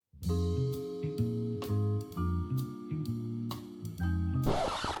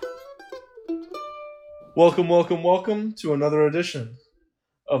Welcome, welcome, welcome to another edition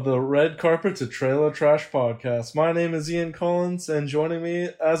of the Red Carpet to Trailer Trash podcast. My name is Ian Collins, and joining me,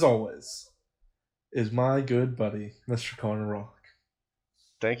 as always, is my good buddy, Mr. Connor Rock.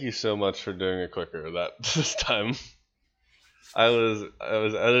 Thank you so much for doing it quicker this time. I was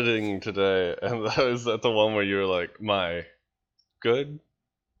editing today, and that was at the one where you were like, my good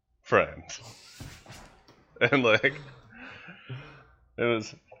friend. And like, it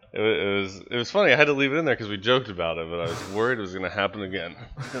was funny. I had to leave it in there because we joked about it, but I was worried it was going to happen again.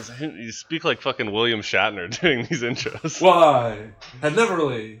 Because you speak like fucking William Shatner doing these intros. Well, I had never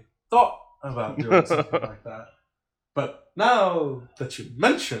really thought about doing something like that. But now that you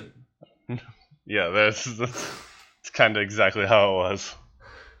mention... Yeah, that's kind of exactly how it was.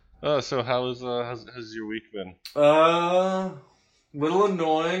 So how's your week been? Little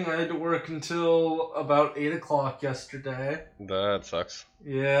annoying. I had to work until about 8 o'clock yesterday. That sucks.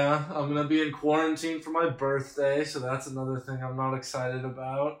 Yeah, I'm going to be in quarantine for my birthday, so that's another thing I'm not excited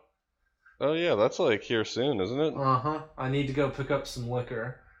about. Oh yeah, that's like here soon, isn't it? Uh-huh. I need to go pick up some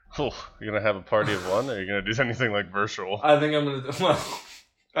liquor. Oh, you're going to have a party of one, or are you going to do anything like virtual? I think I'm going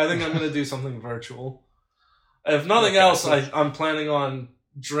to do something virtual. If nothing else, I'm planning on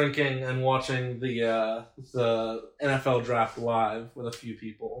drinking and watching the NFL draft live with a few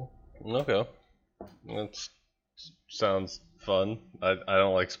people. Okay. That sounds fun. I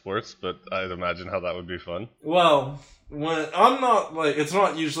don't like sports, but I'd imagine how that would be fun. Well, when I'm not it's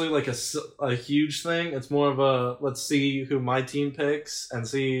not usually like a huge thing. It's more of a let's see who my team picks and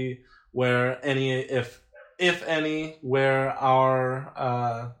see where any if any where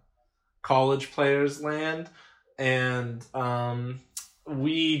our college players land, and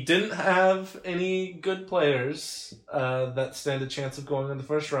we didn't have any good players that stand a chance of going in the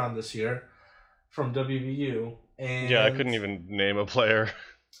first round this year from WVU. And yeah, I couldn't even name a player.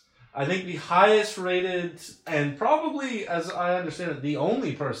 I think the highest rated, and probably, as I understand it, the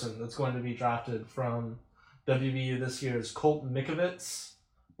only person that's going to be drafted from WVU this year is Colt Mikovits,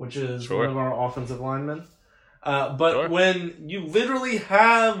 which is one of our offensive linemen. But when you literally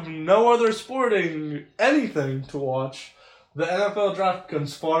have no other sporting anything to watch, the NFL draft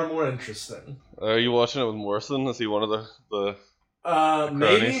becomes far more interesting. Are you watching it with Morrison? Is he one of the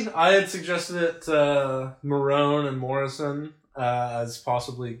maybe. I had suggested it to Marone and Morrison as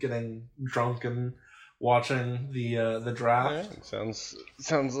possibly getting drunk and watching the draft. Yeah,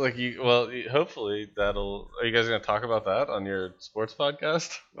 sounds like you. Well, hopefully that'll. Are you guys going to talk about that on your sports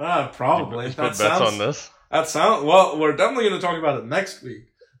podcast? Probably. Put bets on this. Well. We're definitely going to talk about it next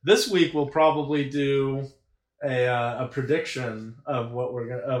week. This week we'll probably do a prediction of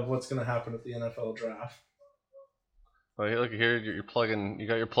what's going to happen at the NFL draft. Oh, look here, you're plugging. You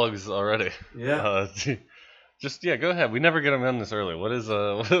got your plugs already. Yeah. Go ahead. We never get them in this early. What is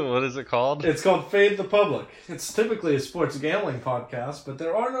it called? It's called Fade the Public. It's typically a sports gambling podcast, but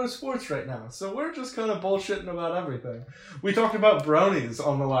there are no sports right now, so we're just kind of bullshitting about everything. We talked about bronies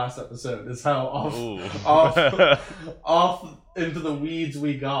on the last episode. Is how off into the weeds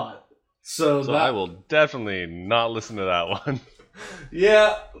we got. So I will definitely not listen to that one.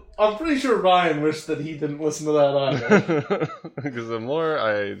 Yeah, I'm pretty sure Ryan wished that he didn't listen to that either. Because the more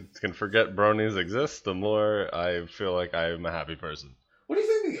I can forget bronies exist, the more I feel like I'm a happy person. What do you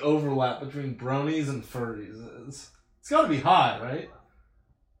think the overlap between bronies and furries is? It's got to be high, right?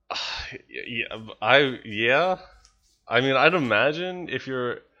 Yeah. I mean, I'd imagine if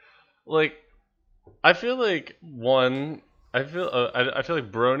you're like, I feel like I feel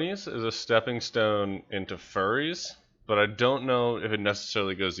like bronies is a stepping stone into furries. But I don't know if it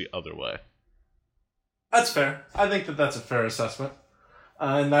necessarily goes the other way. That's fair. I think that's a fair assessment.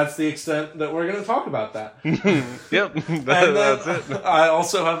 And that's the extent that we're going to talk about that. Yep, that's it. I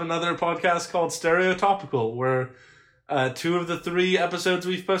also have another podcast called Stereotopical, where 2 of the 3 episodes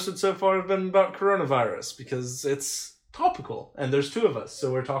we've posted so far have been about coronavirus, because it's topical, and there's 2 of us,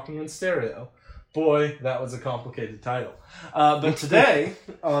 so we're talking in stereo. Boy, that was a complicated title. But today,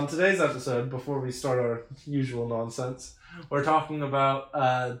 on today's episode, before we start our usual nonsense, we're talking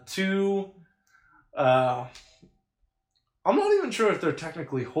about 2... I'm not even sure if they're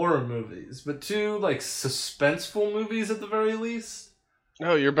technically horror movies, but 2, suspenseful movies at the very least.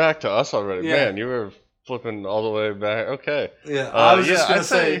 Oh, you're back to us already. Yeah. Man, you were flipping all the way back. Okay. Yeah, I was just going to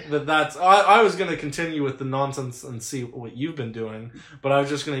say that's... I was going to continue with the nonsense and see what you've been doing, but I was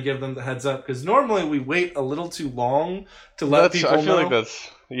just going to give them the heads up, because normally we wait a little too long to let people know. I feel like that's...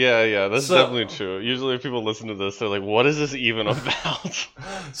 Yeah, that's definitely true. Usually if people listen to this, they're like, what is this even about?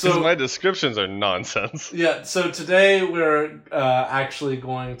 Because my descriptions are nonsense. Yeah, so today we're actually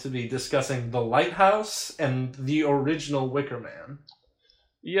going to be discussing The Lighthouse and the original Wicker Man.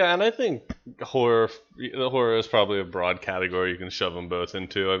 Yeah, and I think horror is probably a broad category you can shove them both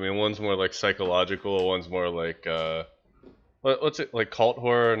into. I mean, one's more like psychological, one's more like what's it like cult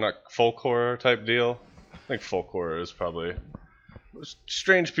horror, not folk horror type deal. I think folk horror is probably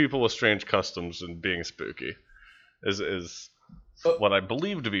strange people with strange customs and being spooky is what I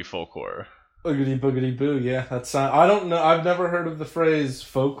believe to be folk horror. Boogity boogity boo, yeah. That's I don't know. I've never heard of the phrase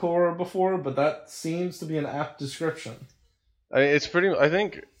folk horror before, but that seems to be an apt description. I mean, it's pretty. I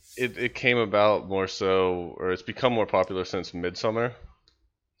think it came about more so, or it's become more popular since Midsummer.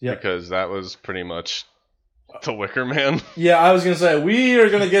 Yeah. Because that was pretty much the Wicker Man. Yeah, I was gonna say we are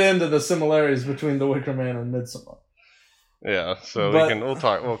gonna get into the similarities between the Wicker Man and Midsummer. Yeah, so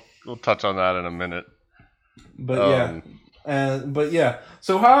we'll touch on that in a minute. But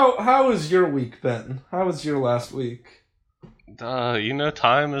so how has your week been? How was your last week?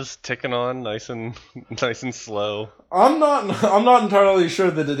 Time is ticking on nice and slow. I'm not entirely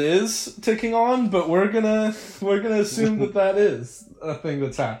sure that it is ticking on, but we're gonna assume that is a thing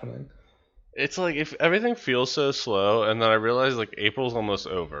that's happening. It's like if everything feels so slow, and then I realize like April's almost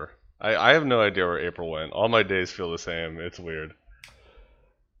over. I have no idea where April went. All my days feel the same. It's weird.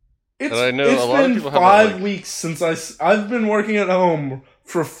 It's been 5 weeks since I've been working at home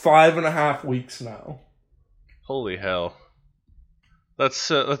for 5.5 weeks now. Holy hell. That's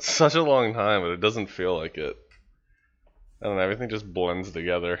such a long time, but it doesn't feel like it. I don't know, everything just blends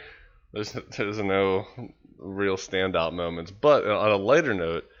together. There's no real standout moments. But on a lighter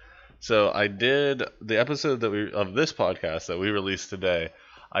note, so I did the episode of this podcast that we released today.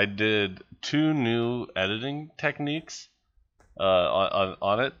 I did 2 new editing techniques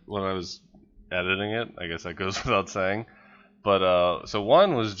on it when I was editing it. I guess that goes without saying. But so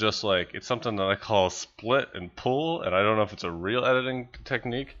one was just like, it's something that I call split and pull, and I don't know if it's a real editing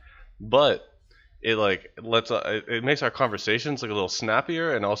technique, but it like it makes our conversations like a little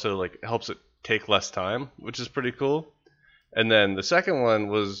snappier, and also like helps it take less time, which is pretty cool. And then the second one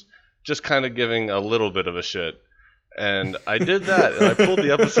was just kind of giving a little bit of a shit, and I did that, and I pulled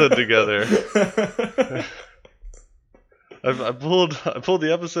the episode together. I pulled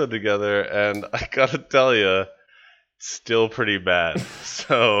the episode together, and I gotta tell you, still pretty bad.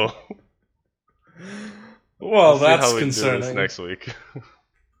 So, well, that's how we concerning. Do this next week.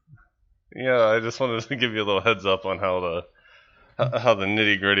 Yeah, I just wanted to give you a little heads up on how the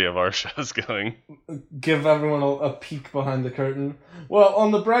nitty gritty of our show's going. Give everyone a peek behind the curtain. Well, on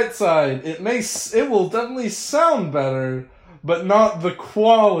the bright side, it will definitely sound better, but not the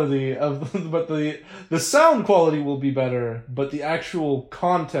quality of. But the sound quality will be better, but the actual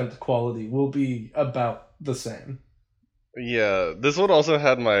content quality will be about the same. Yeah, this one also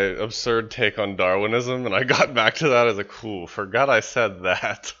had my absurd take on Darwinism, and I got back to that as a cool. Forgot I said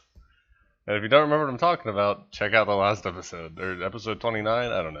that. And if you don't remember what I'm talking about, check out the last episode, or episode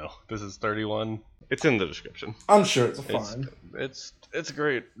 29. I don't know. This is 31. It's in the description. I'm sure it's fine. It's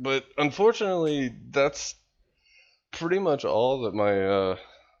great, but unfortunately, that's pretty much all that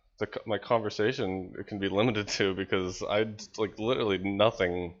my conversation can be limited to, because I like literally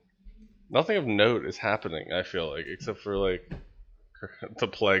nothing of note is happening, I feel like, except for like the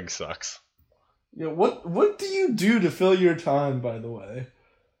plague sucks. Yeah, what do you do to fill your time, by the way?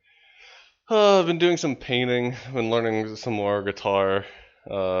 I've been doing some painting, I've been learning some more guitar,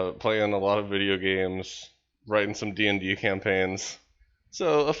 playing a lot of video games, writing some D&D campaigns.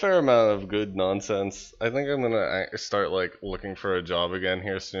 So a fair amount of good nonsense. I think I'm gonna start like looking for a job again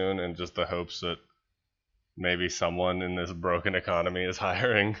here soon, in just the hopes that maybe someone in this broken economy is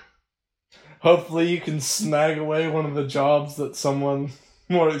hiring. Hopefully you can snag away one of the jobs that someone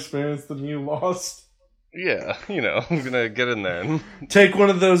more experienced than you lost. Yeah, I'm gonna get in there and take one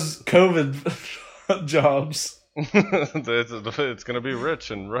of those COVID jobs. It's gonna be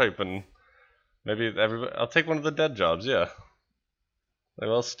rich and ripe, and maybe I'll take one of the dead jobs. Yeah. Like,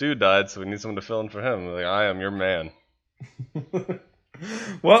 well, Stu died, so we need someone to fill in for him. Like, I am your man.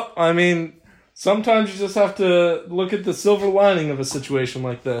 Well, I mean, sometimes you just have to look at the silver lining of a situation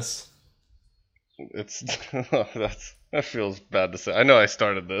like this. That feels bad to say. I know I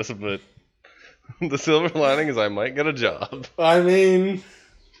started this, but the silver lining is I might get a job. I mean,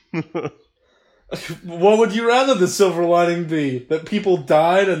 what would you rather the silver lining be? That people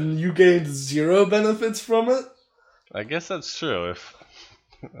died and you gained 0 benefits from it? I guess that's true. If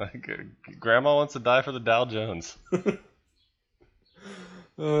Grandma wants to die for the Dow Jones.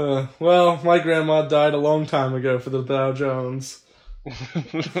 Well, my grandma died a long time ago for the Dow Jones.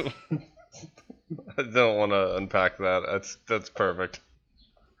 I don't want to unpack that. That's perfect.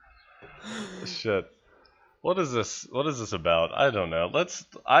 Shit. What is this? What is this about? I don't know.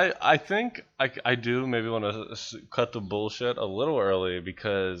 I think I do maybe want to cut the bullshit a little early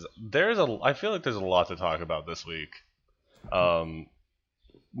because I feel like there's a lot to talk about this week.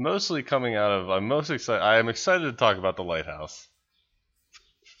 Mostly coming out of I am excited to talk about the Lighthouse.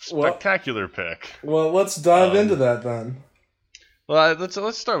 Spectacular pick. Well, let's dive into that then. Well,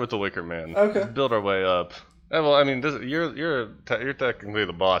 let's start with the Wicker Man. Okay. Build our way up. Well, I mean, you're technically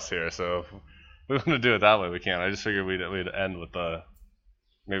the boss here, so if we want to do it that way, we can. I just figured we'd end with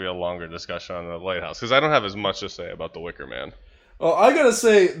maybe a longer discussion on the Lighthouse because I don't have as much to say about the Wicker Man. Well, I gotta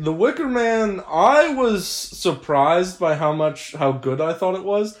say, the Wicker Man, I was surprised by how good I thought it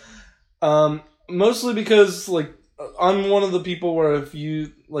was. Mostly because, like, I'm one of the people where if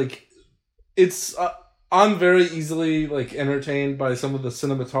you, like, I'm very easily, like, entertained by some of the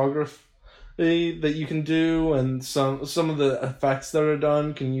cinematography that you can do, and some of the effects that are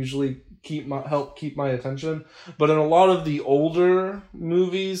done can usually help keep my attention. But in a lot of the older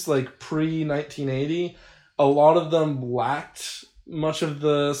movies, like pre-1980, a lot of them lacked much of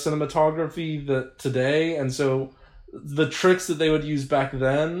the cinematography that today, and so the tricks that they would use back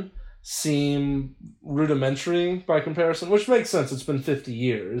then seem rudimentary by comparison, which makes sense. It's been 50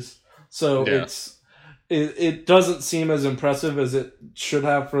 years, so yeah. It doesn't seem as impressive as it should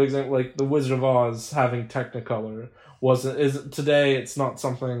have. For example, like the Wizard of Oz having Technicolor today. It's not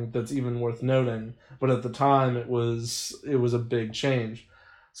something that's even worth noting, but at the time it was a big change.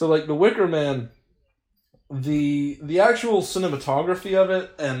 So like the Wicker Man, the actual cinematography of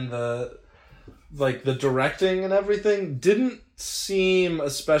it and the directing and everything didn't seem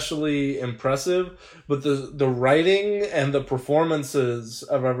especially impressive, but the writing and the performances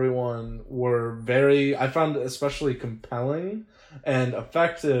of everyone were I found especially compelling and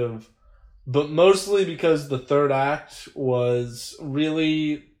effective, but mostly because the third act was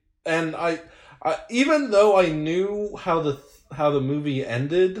really, and I even though I knew how the movie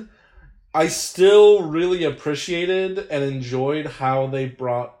ended, I still really appreciated and enjoyed how they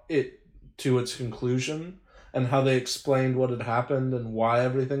brought it to its conclusion and how they explained what had happened and why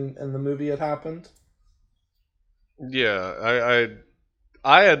everything in the movie had happened. Yeah,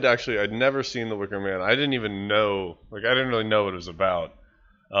 I'd never seen The Wicker Man. I didn't even know, I didn't really know what it was about.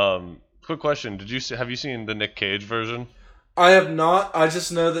 Quick question, have you seen the Nick Cage version? I have not. I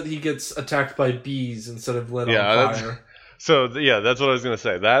just know that he gets attacked by bees instead of lit on fire. That's what I was going to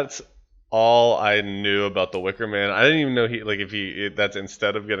say. That's all I knew about the Wicker Man. I didn't even know that's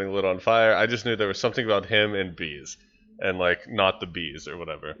instead of getting lit on fire. I just knew there was something about him and bees, and not the bees or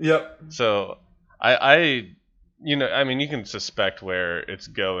whatever. Yep. So I you can suspect where it's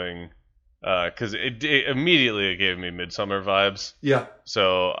going, because it immediately gave me Midsummer vibes. Yeah.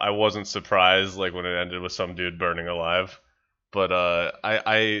 So I wasn't surprised when it ended with some dude burning alive. But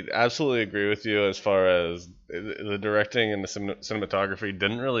I absolutely agree with you as far as the directing and the cinematography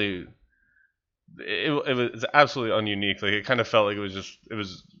didn't really. It was absolutely ununique. It kind of felt like it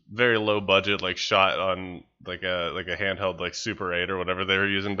was very low budget, shot on a handheld Super 8 or whatever they were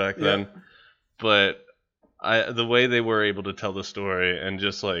using back then. But the way they were able to tell the story and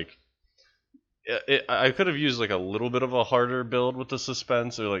just I could have used a little bit of a harder build with the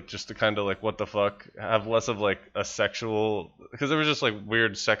suspense, or just to kind of what the fuck, have less of a sexual, because there was just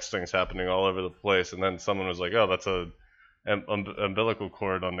weird sex things happening all over the place, and then someone was like, oh, that's a umbilical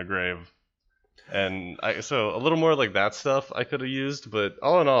cord on the grave. And so a little more that stuff I could have used, but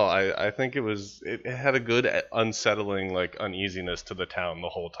all in all, I think it had a good unsettling uneasiness to the town the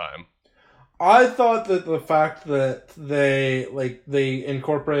whole time. I thought that the fact that they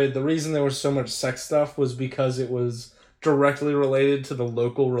incorporated, the reason there was so much sex stuff was because it was directly related to the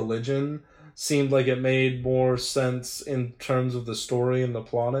local religion. Seemed like it made more sense in terms of the story and the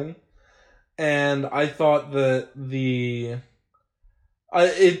plotting. And I thought that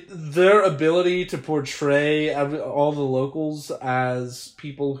their ability to portray all the locals as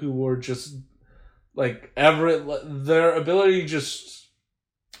people who were just their ability to just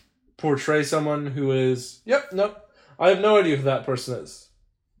portray someone who is, I have no idea who that person is,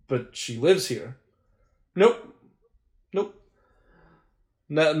 but she lives here. Nope.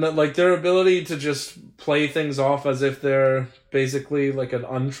 Their ability to just play things off as if they're basically an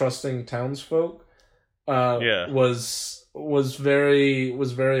untrusting townsfolk was very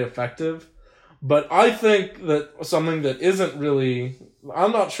effective. But I think that something that isn't really,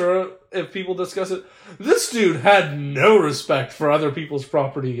 I'm not sure if people discuss it, this dude had no respect for other people's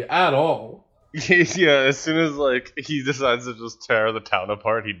property at all. Yeah, as soon as he decides to just tear the town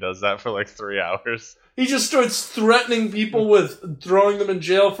apart, he does that for 3 hours. He just starts threatening people with throwing them in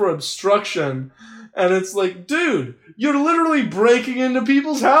jail for obstruction, and it's dude, you're literally breaking into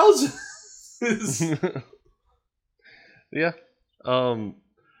people's houses. Yeah.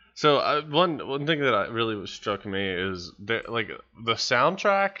 So one thing that really struck me is that like the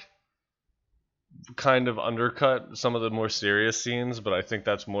soundtrack kind of undercut some of the more serious scenes, but I think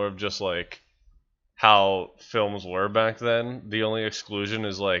that's more of just like how films were back then. The only exclusion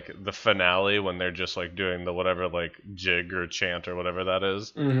is like the finale when they're just like doing the whatever like jig or chant or whatever that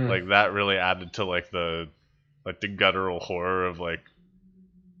is. Mm-hmm. Like that really added to like the guttural horror of like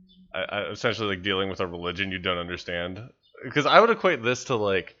essentially like dealing with a religion you don't understand. Because I would equate this to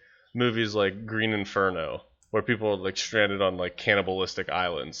like movies like Green Inferno, where people are like stranded on like cannibalistic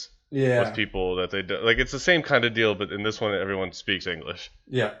islands with people that they do. Like it's the same kind of deal, but in this one everyone speaks English.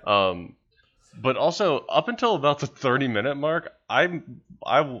 Yeah. But also up until about the 30-minute mark, I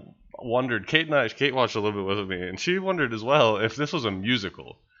wondered. Kate watched a little bit with me, and she wondered as well if this was a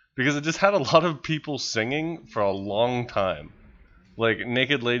musical because it just had a lot of people singing for a long time. Like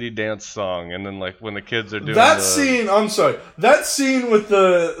naked lady dance song, and then like when the kids are doing scene. I'm sorry, that scene with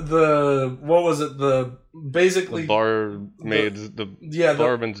the what was it? The basically the barmaid's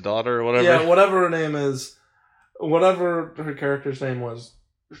barman's daughter or whatever. Yeah, whatever her name is, whatever her character's name was.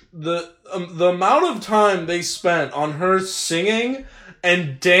 The amount of time they spent on her singing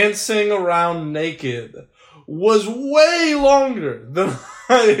and dancing around naked was way longer than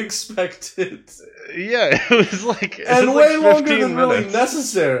I expected. Yeah, it was like way longer than minutes. Really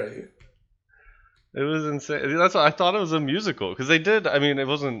necessary. It was insane. That's why I thought it was a musical because they did. I mean, it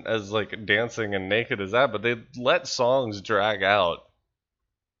wasn't as like dancing and naked as that, but they let songs drag out.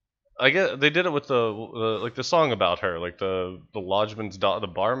 I guess they did it with the song about her, like the lodgeman's daughter, the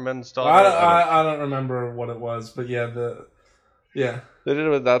barman's daughter. I don't remember what it was, but yeah. They did it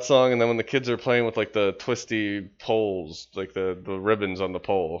with that song, and then when the kids are playing with like the twisty poles, like the ribbons on the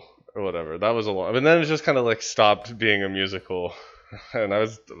pole or whatever, that was a lot. And then it just kind of like stopped being a musical, and I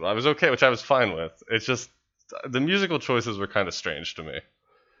was okay, which I was fine with. It's just the musical choices were kind of strange to me.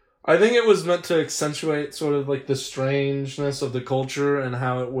 I think it was meant to accentuate sort of like the strangeness of the culture and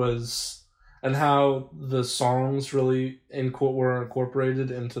how it was, and how the songs really were incorporated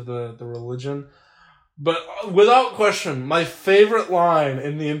into the religion. But without question, my favorite line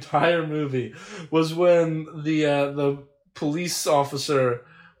in the entire movie was when the police officer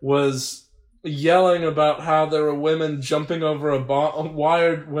was yelling about how there were women jumping over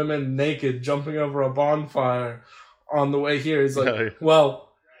wired women naked jumping over a bonfire on the way here. He's like,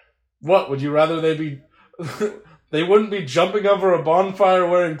 well, what would you rather they be? They wouldn't be jumping over a bonfire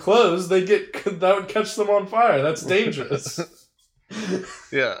wearing clothes. That would catch them on fire. That's dangerous.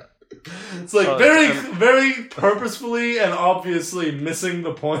 Yeah. It's like very, very purposefully and obviously missing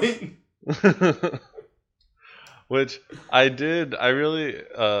the point. Which I did. I really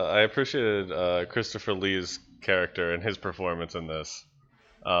I appreciated Christopher Lee's character and his performance in this.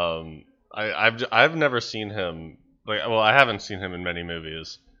 I've never seen him I haven't seen him in many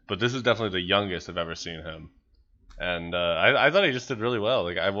movies, but this is definitely the youngest I've ever seen him, and I thought he just did really well.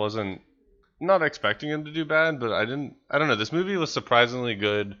 Like I wasn't not expecting him to do bad, but I don't know. This movie was surprisingly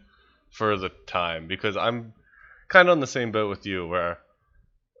good for the time because I'm kind of on the same boat with you where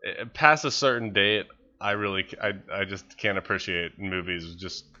past a certain date I just can't appreciate movies.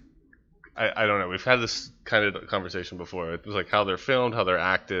 Just I don't know. We've had this kind of conversation before. It was like how they're filmed, how they're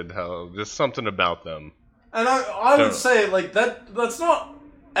acted, how just something about them. And I would say like that's not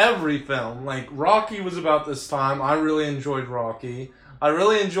every film. Like Rocky was about this time. I really enjoyed Rocky. I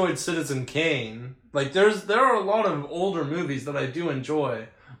really enjoyed Citizen Kane. Like there are a lot of older movies that I do enjoy,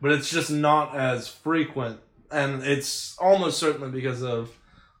 but it's just not as frequent, and it's almost certainly because of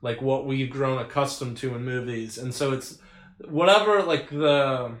like what we've grown accustomed to in movies. And so it's whatever like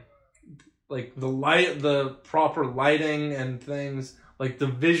the proper lighting and things, like the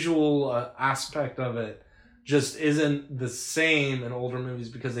visual aspect of it just isn't the same in older movies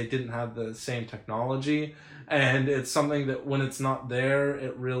because they didn't have the same technology, and it's something that when it's not there,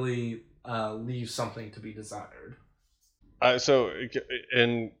 it really leaves something to be desired. So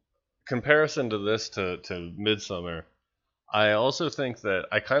in comparison to this to Midsummer, I also think that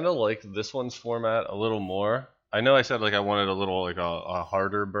I kind of like this one's format a little more. I know I said like I wanted a little like a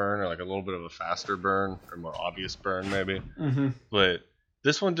harder burn or like a little bit of a faster burn or more obvious burn maybe. Mm-hmm. But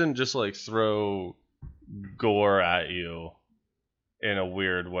this one didn't just like throw gore at you in a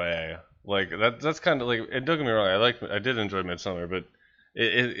weird way. Like that's kind of like, don't get me wrong, I did enjoy Midsummer, but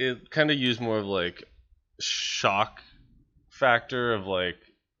it kind of used more of like shock factor of like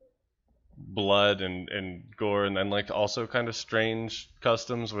blood and gore, and then like also kind of strange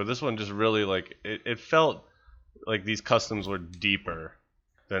customs, where this one just really like it felt like these customs were deeper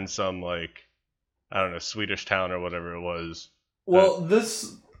than some like, I don't know, Swedish town or whatever it was. Well,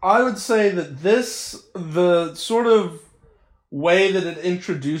 I would say that the sort of way that it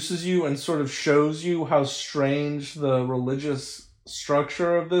introduces you and sort of shows you how strange the religious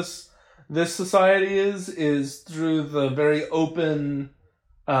structure of this society is through the very open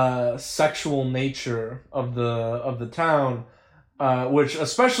sexual nature of the town, which,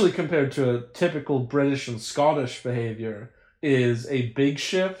 especially compared to typical British and Scottish behavior, is a big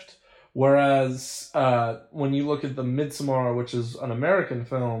shift. Whereas when you look at the Midsommar, which is an American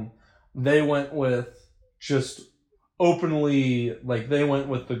film, they went with just openly, like, they went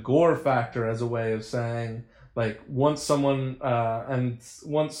with the gore factor as a way of saying, like, once someone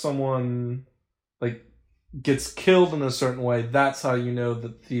like gets killed in a certain way, that's how you know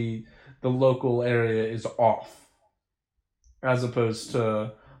that the local area is off, as opposed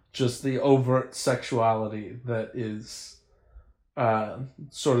to just the overt sexuality that is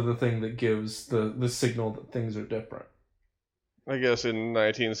sort of the thing that gives the signal that things are different. I guess in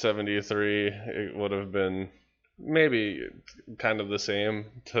 1973 it would have been maybe kind of the same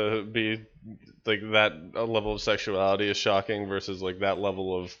to be like that level of sexuality is shocking versus like that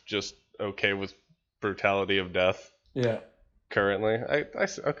level of just okay with brutality of death. Yeah. Currently,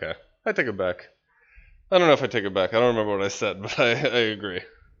 okay, I take it back. I don't know if I take it back. I don't remember what I said, but I agree.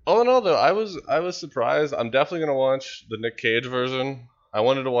 All in all, though, I was surprised. I'm definitely gonna watch the Nick Cage version. I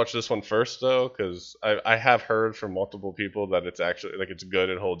wanted to watch this one first though, because I have heard from multiple people that it's actually like it's good,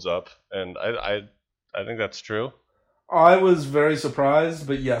 it holds up, and I think that's true. I was very surprised,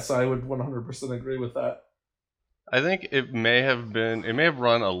 but yes, I would 100% agree with that. I think it may have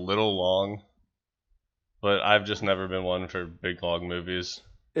run a little long, but I've just never been one for big long movies.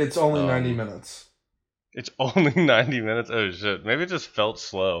 It's only 90 minutes. It's only 90 minutes? Oh shit. Maybe it just felt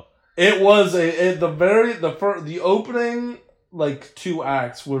slow. It was the opening like 2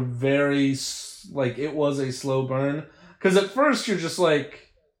 acts were very like it was a slow burn, cuz at first you're just like,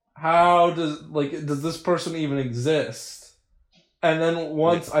 how does this person even exist? And then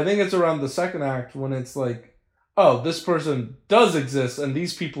once, I think it's around the second act when it's like, oh, this person does exist and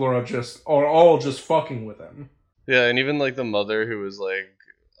these people are all just fucking with him. Yeah, and even like the mother who was like,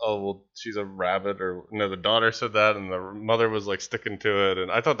 oh, well, she's a rabbit, or no, the daughter said that, and the mother was like sticking to it,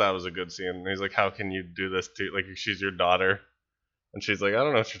 and I thought that was a good scene. And he's like, how can you do this to, like, she's your daughter? And she's like, I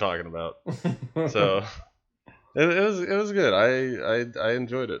don't know what you're talking about. So it was good. I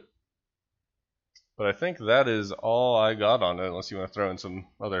enjoyed it. But I think that is all I got on it, unless you want to throw in some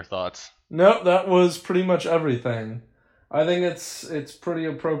other thoughts. Nope, that was pretty much everything. I think it's pretty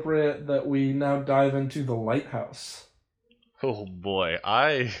appropriate that we now dive into The Lighthouse. Oh boy,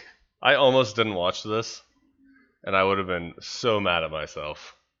 I almost didn't watch this, and I would have been so mad at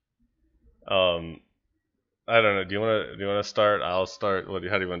myself. I don't know. Do you want to start? I'll start. How do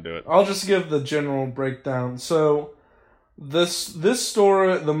you want to do it? I'll just give the general breakdown. So, this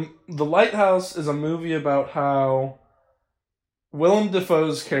story, the Lighthouse, is a movie about how Willem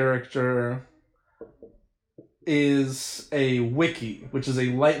Dafoe's character is a wiki, which is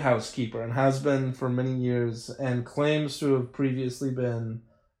a lighthouse keeper, and has been for many years, and claims to have previously been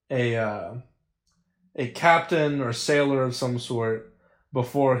a captain or sailor of some sort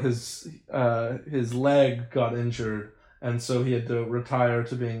before his leg got injured, and so he had to retire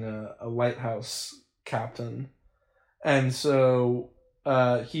to being a lighthouse captain. And so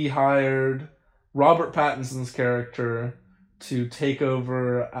he hired Robert Pattinson's character to take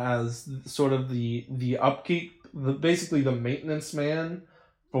over as sort of the upkeep, basically the maintenance man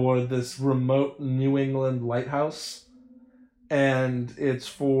for this remote New England lighthouse. And it's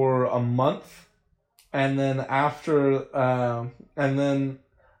for a month. And then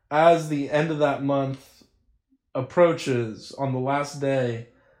as the end of that month approaches, on the last day,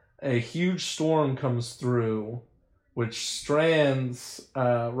 a huge storm comes through, which strands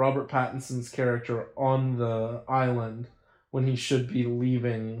Robert Pattinson's character on the island when he should be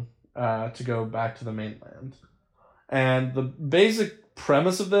leaving to go back to the mainland. And the basic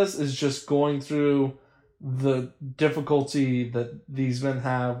premise of this is just going through the difficulty that these men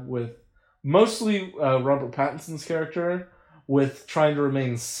have with, mostly Robert Pattinson's character, with trying to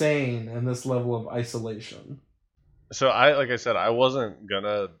remain sane in this level of isolation. So like I said, I wasn't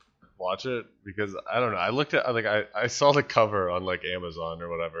gonna watch it because I don't know. I looked at I saw the cover on like Amazon or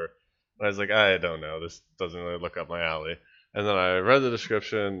whatever, and I was like, I don't know, this doesn't really look up my alley. And then I read the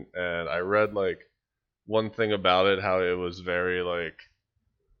description, and I read like one thing about it, how it was very like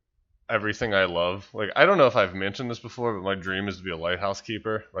everything I love. Like, I don't know if I've mentioned this before, but my dream is to be a lighthouse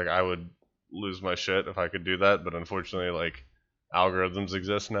keeper. Like, I would lose my shit if I could do that, but unfortunately, like, algorithms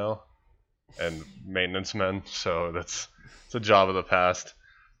exist now and maintenance men, so it's a job of the past.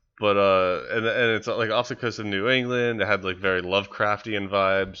 But and it's like off the coast of New England. It had like very Lovecraftian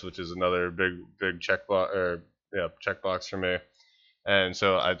vibes, which is another big checkbox or Yeah, checkbox for me. And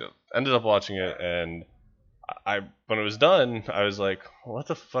so I ended up watching it, and I when it was done, I was like, what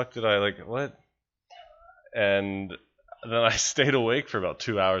the fuck did I like? What? And then I stayed awake for about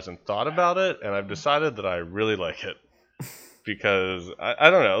 2 hours and thought about it, and I've decided that I really like it because I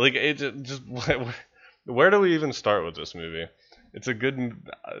don't know, like it just where do we even start with this movie? It's a good.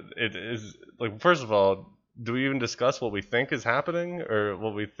 It is like first of all, do we even discuss what we think is happening or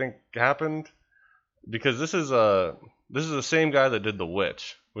what we think happened? Because this is the same guy that did The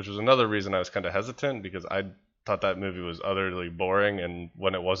Witch, which was another reason I was kind of hesitant because I thought that movie was utterly boring, and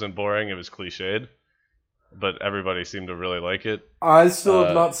when it wasn't boring, it was cliched. But everybody seemed to really like it. I still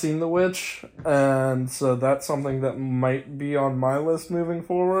have not seen The Witch, and so that's something that might be on my list moving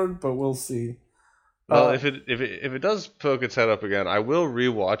forward, but we'll see. Well, if it does poke its head up again, I will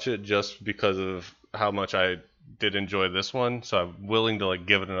rewatch it just because of how much I did enjoy this one. So I'm willing to like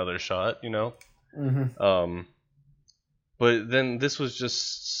give it another shot, you know. Mm-hmm. But then this was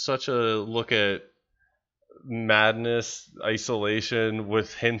just such a look at madness, isolation,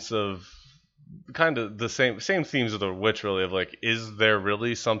 with hints of kind of the same themes of The Witch, really, of like, is there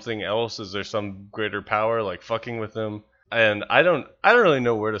really something else? Is there some greater power like fucking with him? And I don't really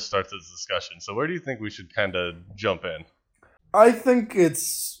know where to start this discussion. So where do you think we should kind of jump in? I think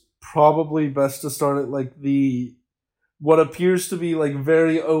it's probably best to start at like what appears to be like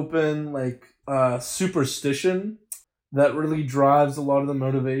very open like superstition that really drives a lot of the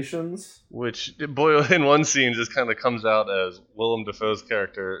motivations. Which, boy, in one scene just kind of comes out as Willem Dafoe's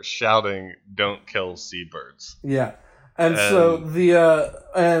character shouting, "Don't kill seabirds." Yeah. And so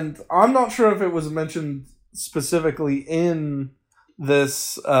and I'm not sure if it was mentioned specifically in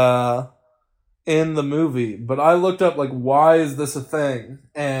this, in the movie, but I looked up, like, why is this a thing?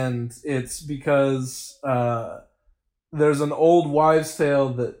 And it's because, there's an old wives'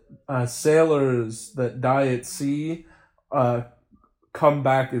 tale that, sailors that die at sea, come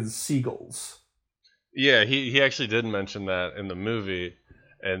back as seagulls. Yeah, he actually did mention that in the movie,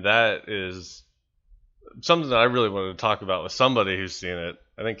 and that is something that I really wanted to talk about with somebody who's seen it.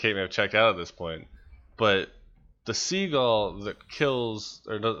 I think Kate may have checked out at this point, but the seagull that kills,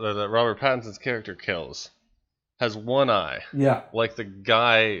 or that Robert Pattinson's character kills, has one eye. Yeah, like the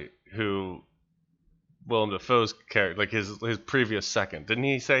guy who Willem Dafoe's character, like his previous second, didn't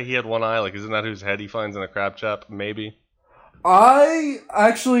he say he had one eye? Like, isn't that whose head he finds in a crab trap? Maybe. I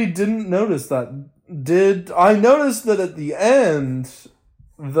actually didn't notice that. I noticed that at the end,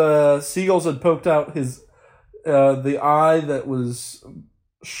 the seagulls had poked out his the eye that was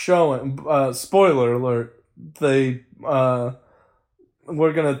showing. Spoiler alert! We're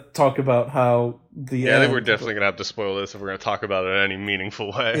gonna talk about how the I think we're definitely gonna have to spoil this if we're gonna talk about it in any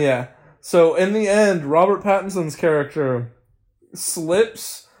meaningful way. Yeah. So in the end, Robert Pattinson's character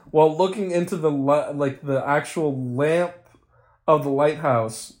slips while looking into the actual lamp of the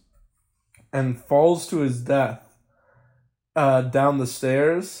lighthouse and falls to his death down the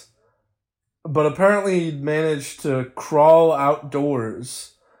stairs. But apparently he managed to crawl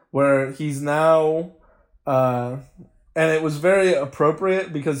outdoors where he's now... and it was very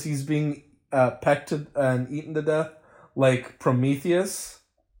appropriate because he's being pecked and eaten to death like Prometheus.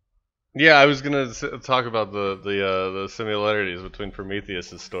 Yeah, I was gonna talk about the similarities between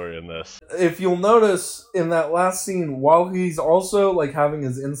Prometheus' story and this. If you'll notice in that last scene, while he's also like having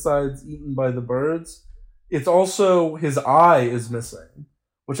his insides eaten by the birds, it's also his eye is missing,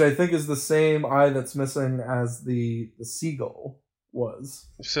 which I think is the same eye that's missing as the seagull was.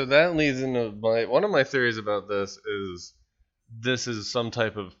 So that leads into one of my theories about this is some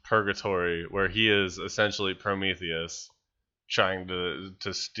type of purgatory where he is essentially Prometheus, trying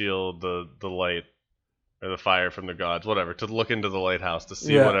to steal the light or the fire from the gods, whatever, to look into the lighthouse to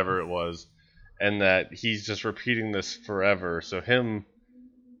see whatever it was, and that he's just repeating this forever. So him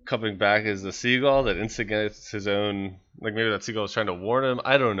coming back as the seagull that instigates his own, like maybe that seagull is trying to warn him.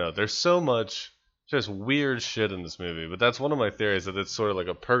 I don't know. There's so much just weird shit in this movie, but that's one of my theories, that it's sort of like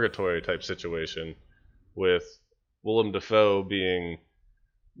a purgatory type situation with Willem Dafoe being,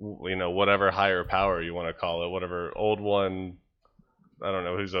 you know, whatever higher power you want to call it, whatever old one, I don't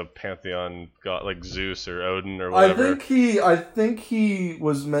know, who's a pantheon god, like Zeus or Odin or whatever. I think he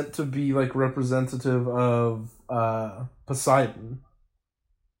was meant to be like representative of Poseidon.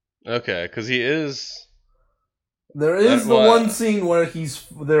 Okay, because he is. There is the one scene where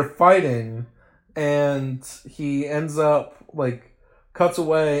they're fighting, and he ends up like cuts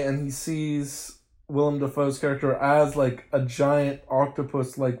away, and he sees Willem Dafoe's character as like a giant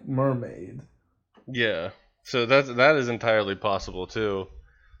octopus like mermaid. Yeah. So that is entirely possible too.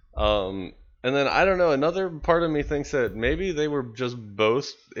 And then I don't know, another part of me thinks that maybe they were just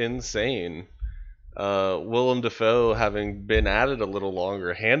both insane Willem Dafoe having been at it a little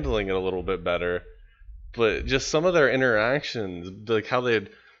longer, handling it a little bit better, but just some of their interactions, like how they'd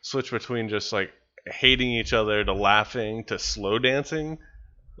switch between just like hating each other to laughing to slow dancing,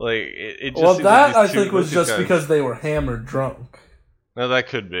 like it just seems that like I think was just because they were hammered drunk. No, that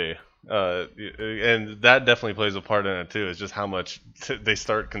could be. And that definitely plays a part in it too. It's just how much they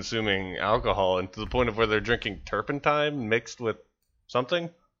start consuming alcohol, and to the point of where they're drinking turpentine mixed with something.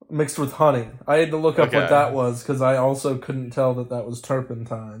 Mixed with honey. I had to look up what that was because I also couldn't tell that was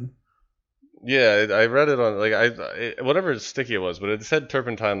turpentine. Yeah, I read it on whatever sticky it was, but it said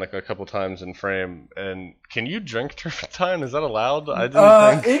turpentine like a couple times in frame. And can you drink turpentine? Is that allowed? I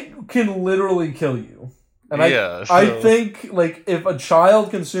didn't think it can literally kill you. And I think like if a child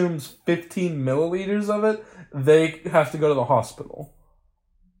consumes 15 milliliters of it, they have to go to the hospital.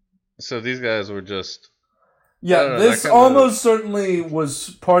 So these guys were just... Yeah, this almost certainly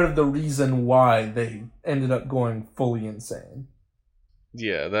was part of the reason why they ended up going fully insane.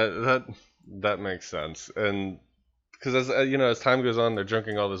 Yeah, that makes sense. And because as time goes on, they're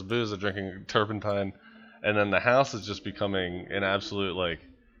drinking all this booze, they're drinking turpentine, and then the house is just becoming an absolute like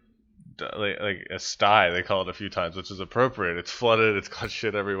a sty. They call it a few times, which is appropriate. It's flooded, it's got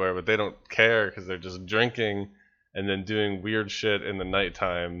shit everywhere, but they don't care because they're just drinking and then doing weird shit in the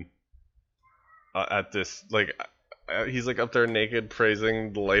nighttime. At this, like, he's like up there naked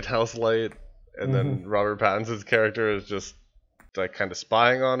praising the lighthouse light, and then Robert Pattinson's character is just like kind of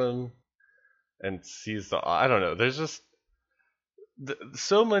spying on him and sees I don't know. There's just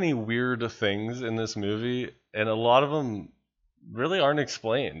so many weird things in this movie, and a lot of them really aren't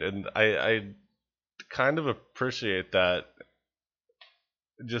explained, and I kind of appreciate that.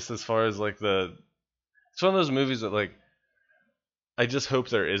 Just as far as like it's one of those movies that like I just hope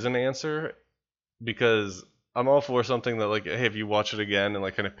there is an answer, because I'm all for something that like, hey, if you watch it again and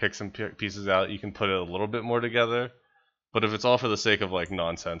like kind of pick some pieces out, you can put it a little bit more together. But if it's all for the sake of like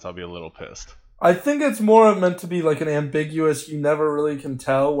nonsense, I'll be a little pissed. I think it's more meant to be like an ambiguous, you never really can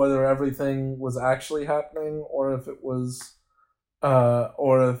tell whether everything was actually happening or if it was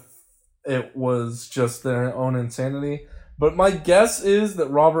just their own insanity. But my guess is that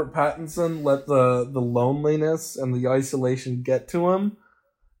Robert Pattinson let the loneliness and the isolation get to him,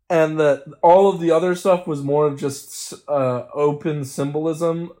 and that all of the other stuff was more of just open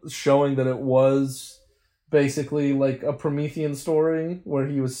symbolism, showing that it was basically like a Promethean story where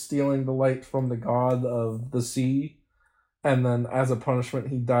he was stealing the light from the god of the sea, and then as a punishment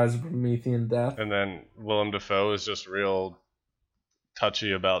he dies a Promethean death. And then Willem Dafoe is just real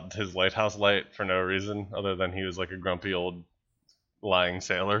touchy about his lighthouse light for no reason other than he was like a grumpy old lying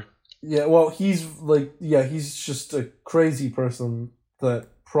sailor. Yeah, well, he's just a crazy person that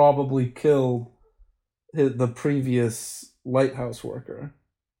probably killed the previous lighthouse worker.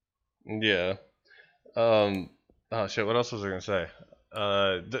 Yeah. Oh shit, what else was I gonna say?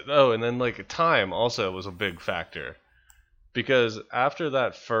 And then like time also was a big factor, because after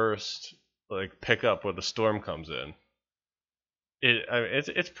that first like pickup where the storm comes in,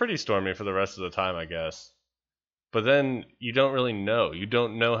 it's pretty stormy for the rest of the time, I guess. But then you don't really know. You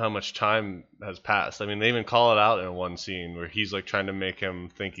don't know how much time has passed. I mean, they even call it out in one scene where he's like trying to make him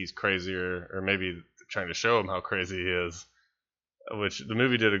think he's crazier, or maybe trying to show him how crazy he is, which the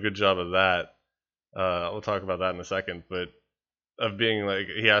movie did a good job of that. We'll talk about that in a second, but of being like,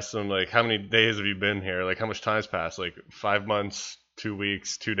 he asks him like, how many days have you been here? Like, how much time's passed? Like 5 months, 2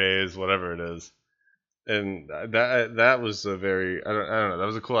 weeks, 2 days, whatever it is. And that was a very, I don't know, that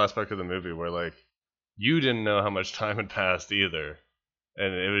was a cool aspect of the movie where like you didn't know how much time had passed either,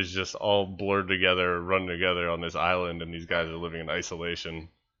 and it was just all blurred together, run together on this island, and these guys are living in isolation.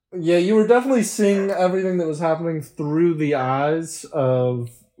 Yeah, you were definitely seeing everything that was happening through the eyes of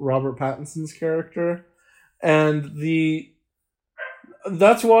Robert Pattinson's character, and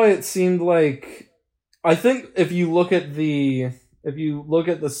that's why it seemed like, I think if you look at the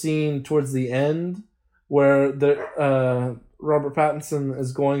scene towards the end where Robert Pattinson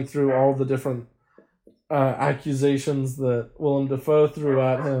is going through all the different accusations that Willem Dafoe threw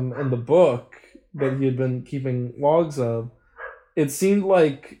at him in the book that he had been keeping logs of, it seemed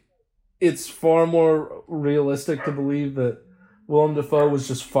like it's far more realistic to believe that Willem Dafoe was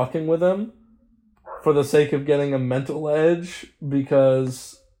just fucking with him for the sake of getting a mental edge,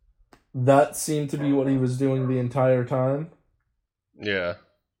 because that seemed to be what he was doing the entire time. Yeah.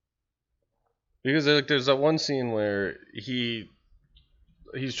 Because like, there's that one scene where he's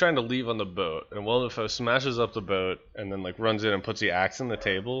trying to leave on the boat, and Willem Dafoe smashes up the boat and then like runs in and puts the axe in the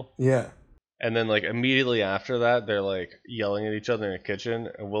table. Yeah. And then like immediately after that, they're like yelling at each other in the kitchen,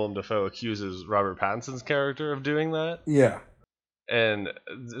 and Willem Dafoe accuses Robert Pattinson's character of doing that. Yeah. And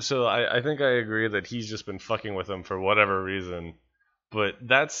so I think I agree that he's just been fucking with him for whatever reason. But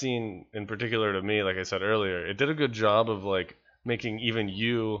that scene in particular to me, like I said earlier, it did a good job of like making even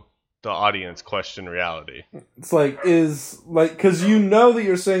you, the audience, question reality. It's because you know that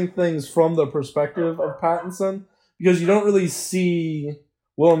you're saying things from the perspective of Pattinson, because you don't really see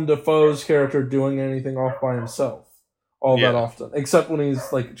Willem Dafoe's character doing anything off by himself that often, except when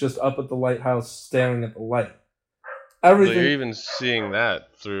he's like just up at the lighthouse staring at the light. Everything. But you're even seeing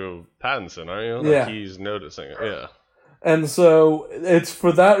that through Pattinson, aren't you? Like he's noticing it. Yeah. And so it's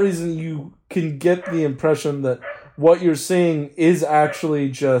for that reason you can get the impression that what you're seeing is actually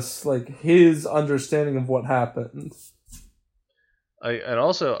just like his understanding of what happened. And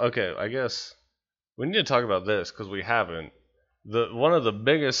also, okay, I guess we need to talk about this because we haven't. One of the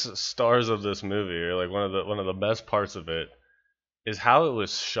biggest stars of this movie, or like one of the best parts of it, is how it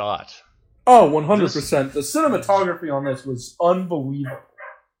was shot. Oh, 100%. The cinematography on this was unbelievable.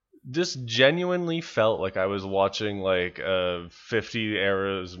 This genuinely felt like I was watching like a 50s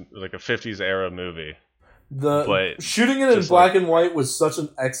era movie. But shooting it in black and white was such an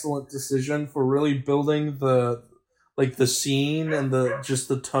excellent decision for really building the scene and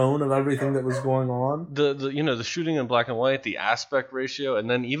the tone of everything that was going on. The shooting in black and white, the aspect ratio, and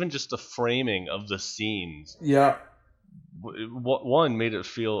then even just the framing of the scenes. Yeah. One made it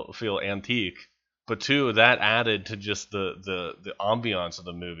feel antique, but two, that added to just the ambiance of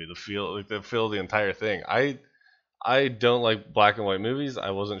the movie, the feel of the entire thing. I don't like black and white movies.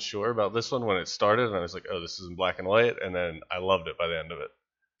 I wasn't sure about this one when it started, and I was like, oh, this is in black and white, and then I loved it by the end of it.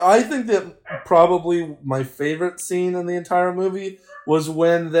 I think that probably my favorite scene in the entire movie was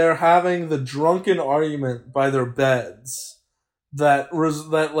when they're having the drunken argument by their beds.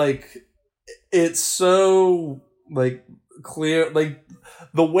 It's so like clear, like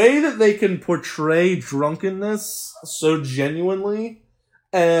the way that they can portray drunkenness so genuinely,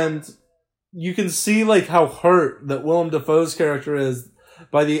 and you can see like how hurt that Willem Dafoe's character is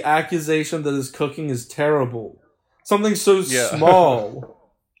by the accusation that his cooking is terrible. Something so small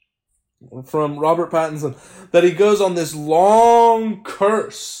from Robert Pattinson that he goes on this long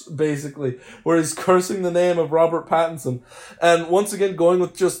curse, basically, where he's cursing the name of Robert Pattinson. And once again, going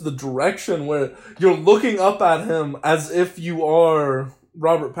with just the direction where you're looking up at him as if you are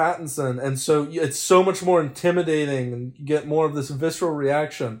Robert Pattinson. And so it's so much more intimidating and you get more of this visceral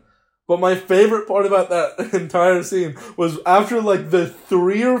reaction. But my favorite part about that entire scene was after like the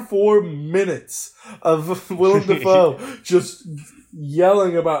 3 or 4 minutes of Willem Dafoe just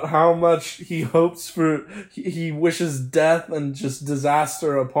yelling about how much he hopes for, he wishes death and just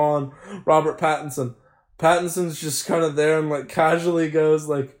disaster upon Robert Pattinson. Pattinson's just kind of there and like casually goes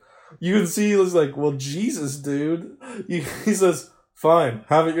like, you can see he's like, well, Jesus, dude. He says, fine,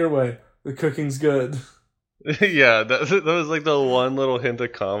 have it your way. The cooking's good. Yeah, that was like the one little hint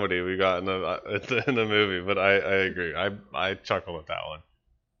of comedy we got in the movie, but I agree. I chuckled at that one.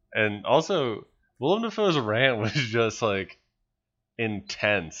 And also, Willem Dafoe's rant was just like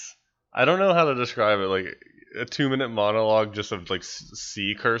intense. I don't know how to describe it, like a 2-minute monologue just of like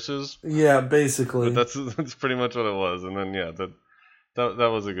sea curses. Yeah, basically. But that's pretty much what it was. And then that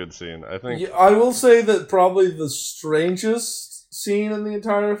was a good scene. I think. Yeah, I will say that probably the strangest scene in the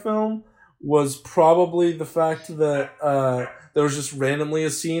entire film was probably the fact that there was just randomly a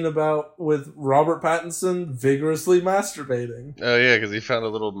scene with Robert Pattinson vigorously masturbating. Oh yeah, because he found a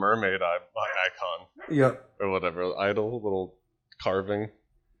little mermaid icon. Yep. Or whatever, little carving.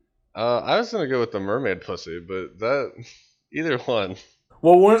 I was gonna go with the mermaid pussy, but either one.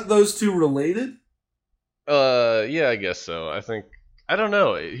 Well, weren't those two related? Yeah, I guess so. I don't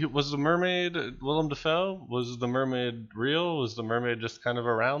know. Was the mermaid Willem Dafoe? Was the mermaid real? Was the mermaid just kind of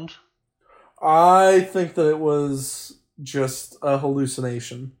around? I think that it was just a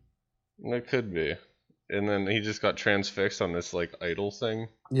hallucination. It could be. And then he just got transfixed on this like idol thing.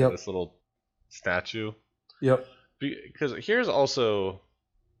 Yep. This little statue. Yep. Because here's also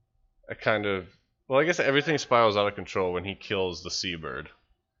a kind of... Well, I guess everything spirals out of control when he kills the seabird.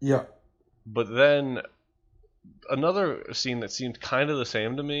 Yeah. But then another scene that seemed kind of the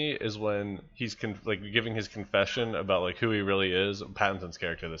same to me is when he's giving his confession about like who he really is. Pattinson's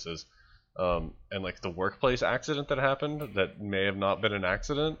character, this is. And like the workplace accident that happened that may have not been an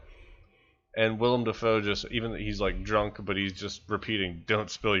accident. And Willem Dafoe just, even he's like drunk, but he's just repeating, don't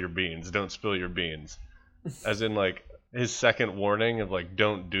spill your beans, don't spill your beans. As in like his second warning of like,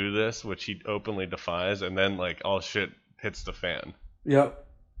 don't do this, which he openly defies, and then like all shit hits the fan. Yep.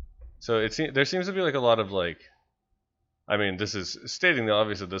 So there seems to be like a lot of like, I mean, this is stating the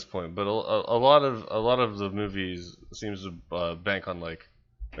obvious at this point, but a lot of the movies seems to bank on like,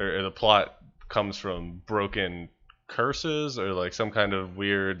 or the plot comes from broken curses or like some kind of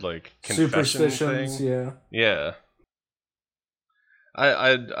weird like confession Superstitions, thing. yeah. Yeah.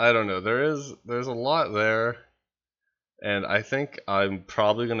 I don't know. There's a lot there, and I think I'm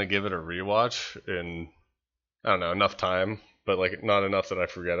probably gonna give it a rewatch in, I don't know, enough time, but like not enough that I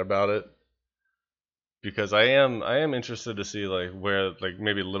forget about it. Because I am interested to see like where like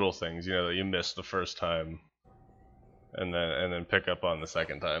maybe little things, you know, that you missed the first time and then pick up on the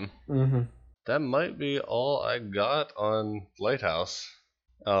second time. Mm-hmm. That might be all I got on Lighthouse.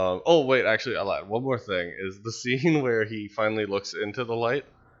 Oh wait, actually, I lied. One more thing is the scene where he finally looks into the light.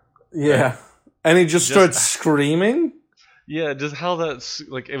 Yeah. And he just starts screaming? Yeah, just how that's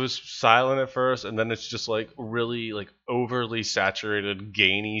like it was silent at first, and then it's just like really like overly saturated,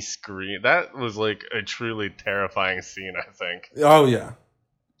 gainy scream. That was like a truly terrifying scene, I think. Oh, yeah.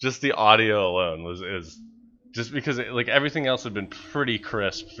 Just the audio alone is just because like everything else had been pretty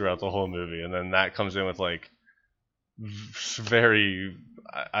crisp throughout the whole movie, and then that comes in with like very,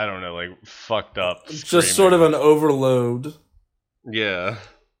 I don't know, like fucked up screaming. Just sort of an overload. Yeah,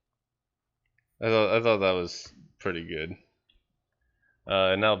 I thought that was pretty good.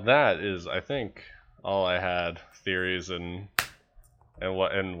 Now that is, I think, all I had, theories and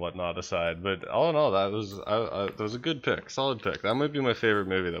whatnot aside. But all in all, that was a good pick, solid pick. That might be my favorite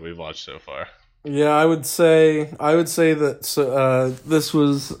movie that we've watched so far. Yeah, I would say that this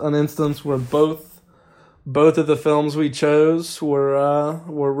was an instance where both of the films we chose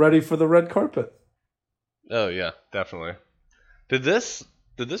were ready for the red carpet. Oh yeah, definitely. Did this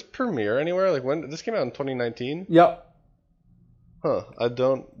premiere anywhere? Like when this came out in 2019? Yep. Huh, I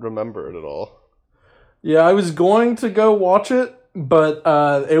don't remember it at all. Yeah, I was going to go watch it, but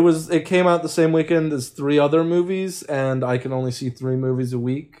it came out the same weekend as 3 other movies, and I can only see 3 movies a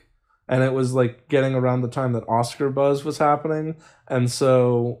week. And it was like getting around the time that Oscar buzz was happening, and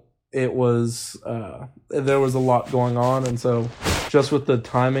so it was there was a lot going on, and so just with the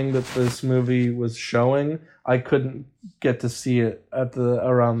timing that this movie was showing, I couldn't get to see it at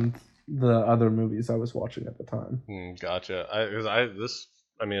around the other movies I was watching at the time. Gotcha.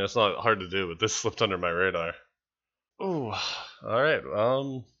 I mean, it's not hard to do, but this slipped under my radar. Ooh, all right.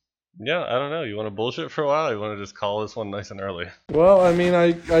 Yeah, I don't know. You want to bullshit for a while? Or you want to just call this one nice and early? Well, I mean,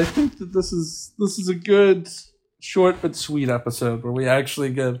 I think that this is a good short but sweet episode where we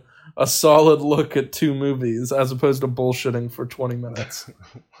actually get a solid look at 2 movies as opposed to bullshitting for 20 minutes.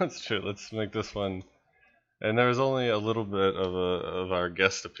 That's true. Let's make this one. And there was only a little bit of our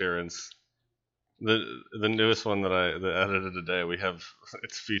guest appearance. The newest one that I edited today,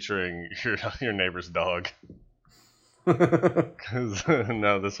 it's featuring your neighbor's dog. Because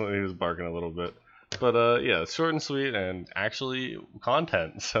no, this one he was barking a little bit, but yeah, short and sweet and actually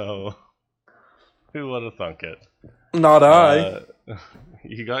content. So who would have thunk it? Not I.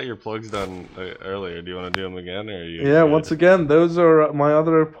 You got your plugs done earlier. Do you want to do them again, or are you? Yeah, good? once again, those are my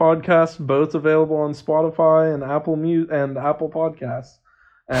other podcasts, both available on Spotify and Apple Podcasts,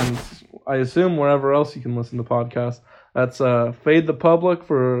 and I assume wherever else you can listen to podcasts. That's Fade the Public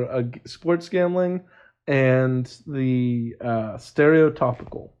for sports gambling, and the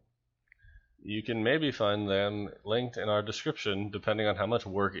Stereotopical. You can maybe find them linked in our description, depending on how much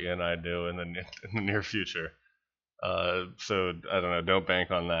work Ian and I do in the near future. So I don't know. Don't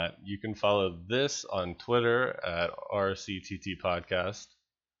bank on that. You can follow this on Twitter at RCTT Podcast,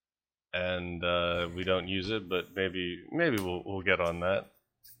 and we don't use it, but maybe we'll get on that.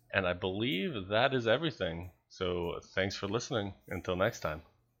 And I believe that is everything. So thanks for listening. Until next time.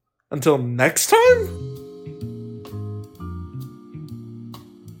 Until next time?